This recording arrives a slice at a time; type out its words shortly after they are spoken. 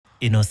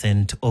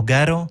Innocent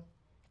Ogaro,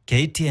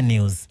 KTN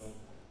News.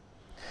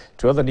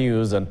 To other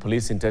news, and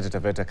police in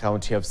Taveta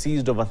County have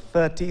seized over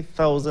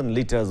 30,000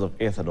 litres of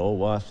ethanol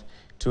worth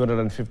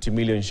 250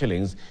 million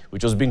shillings,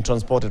 which was being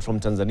transported from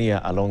Tanzania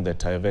along the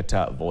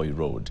Taveta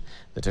Road.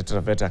 The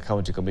Taveta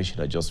County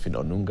Commissioner Josephine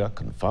Onunga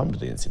confirmed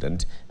the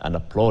incident and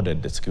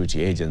applauded the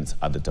security agents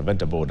at the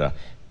Taveta border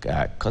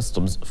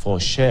customs for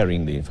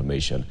sharing the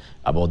information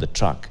about the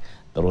truck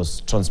that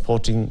was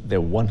transporting the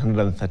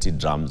 130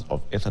 drums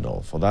of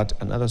ethanol. For that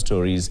and other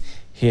stories,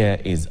 here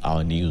is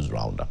our news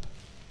roundup.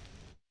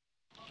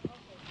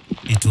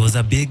 It was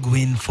a big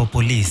win for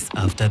police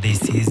after they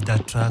seized a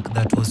truck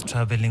that was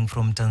traveling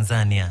from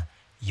Tanzania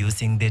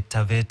using the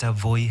Taveta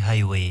Voi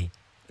Highway.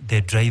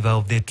 The driver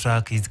of the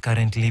truck is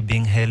currently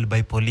being held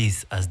by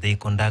police as they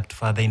conduct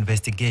further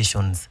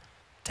investigations.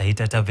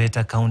 Taita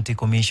Taveta County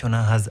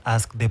Commissioner has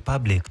asked the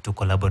public to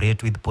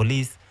collaborate with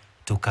police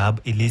to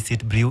curb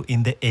illicit brew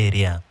in the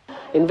area.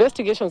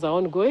 Investigations are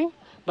ongoing,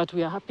 but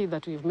we are happy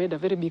that we've made a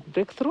very big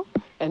breakthrough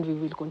and we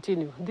will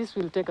continue. This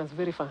will take us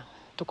very far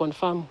to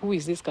confirm who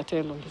is this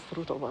cartel on this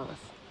route of ours.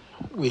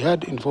 We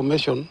had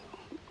information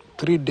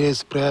 3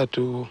 days prior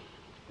to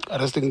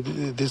arresting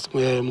this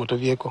motor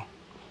vehicle.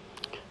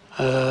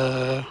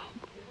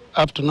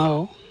 Up to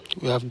now,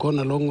 we have gone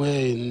a long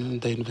way in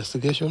the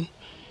investigation.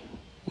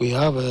 We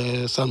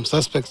have some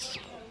suspects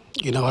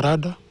in our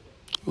radar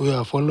we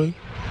are following.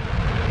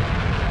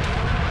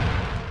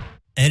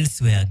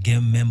 Elsewhere,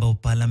 Game Member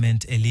of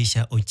Parliament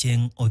Elisha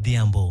Ocheng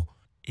Odhiambo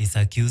is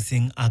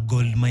accusing a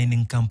gold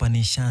mining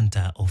company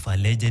Shanta of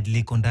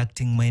allegedly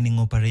conducting mining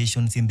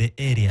operations in the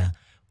area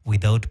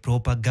without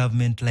proper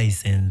government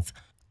license.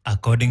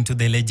 According to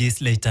the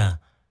legislator,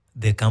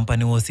 the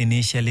company was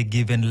initially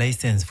given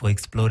license for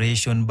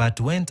exploration but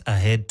went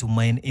ahead to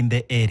mine in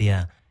the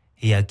area.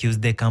 He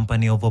accused the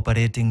company of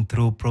operating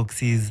through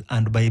proxies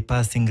and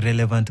bypassing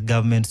relevant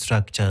government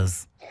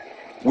structures.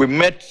 We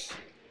met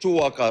 2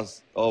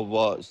 workers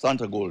of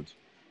Santa Gold.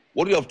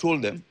 What we have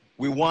told them,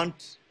 we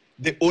want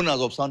the owners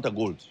of Santa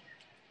Gold.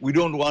 We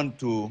don't want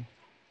to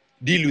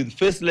deal with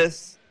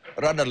faceless,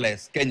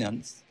 rudderless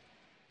Kenyans.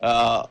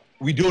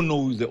 We don't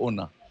know who's the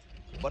owner.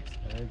 But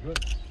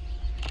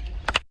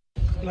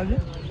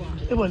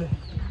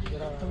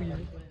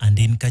And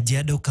in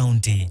Kajiado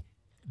County,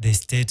 the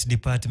State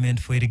Department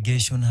for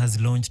Irrigation has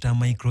launched a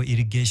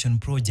micro-irrigation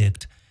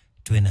project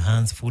to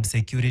enhance food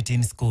security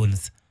in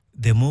schools.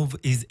 The move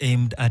is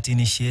aimed at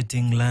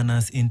initiating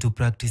learners into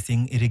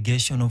practicing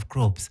irrigation of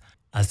crops,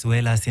 as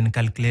well as in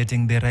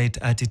calculating the right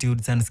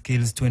attitudes and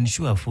skills to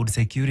ensure food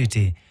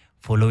security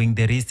following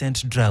the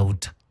recent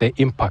drought. The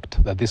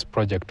impact that this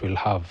project will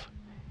have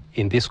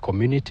in this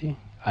community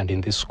and in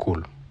this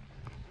school.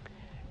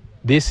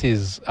 This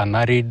is an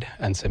arid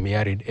and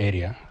semi-arid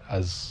area,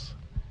 as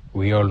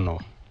we all know.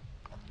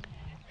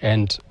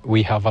 And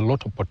we have a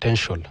lot of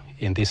potential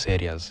in these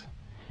areas.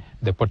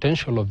 The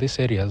potential of these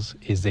areas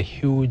is the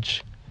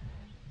huge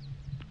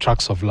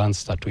tracts of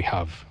lands that we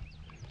have.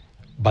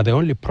 But the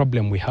only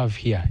problem we have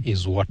here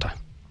is water.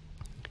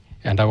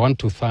 And I want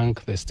to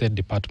thank the State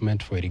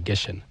Department for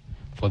Irrigation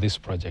for this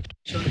project.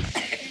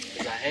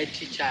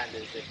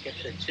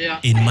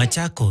 In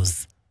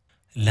Machakos,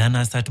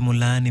 learners at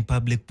Mulani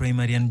Public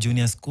Primary and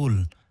Junior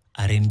School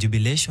are in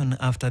jubilation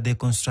after the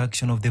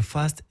construction of the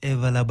first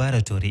ever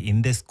laboratory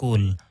in the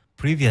school.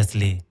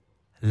 Previously,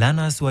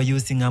 learners were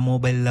using a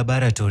mobile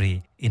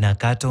laboratory in a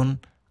carton,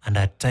 and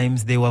at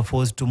times they were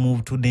forced to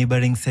move to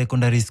neighboring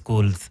secondary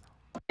schools.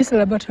 This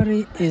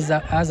laboratory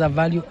has a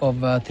value of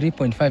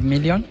 3.5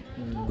 million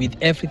with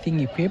everything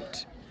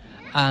equipped,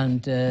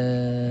 and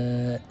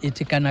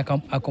it can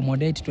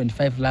accommodate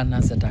 25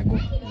 learners at a go.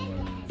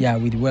 Yeah,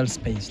 with well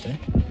spaced.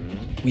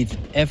 With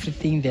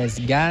everything, there's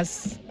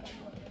gas,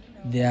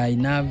 there are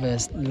enough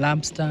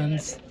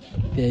lampstands,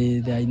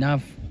 there are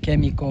enough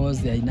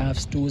chemicals, there are enough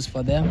stools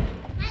for them,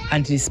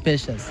 and it is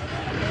spacious.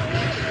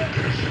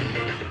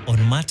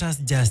 On matters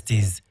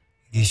justice,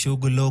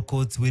 Gishugu Law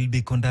Courts will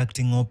be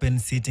conducting open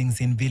sittings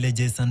in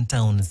villages and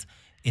towns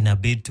in a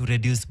bid to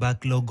reduce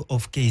backlog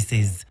of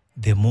cases.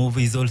 The move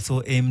is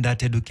also aimed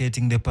at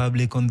educating the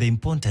public on the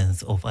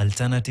importance of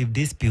alternative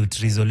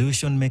dispute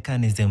resolution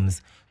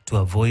mechanisms to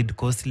avoid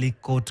costly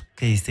court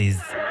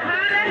cases.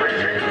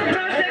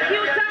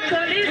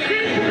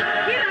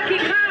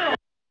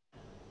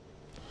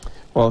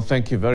 Well, thank you very much.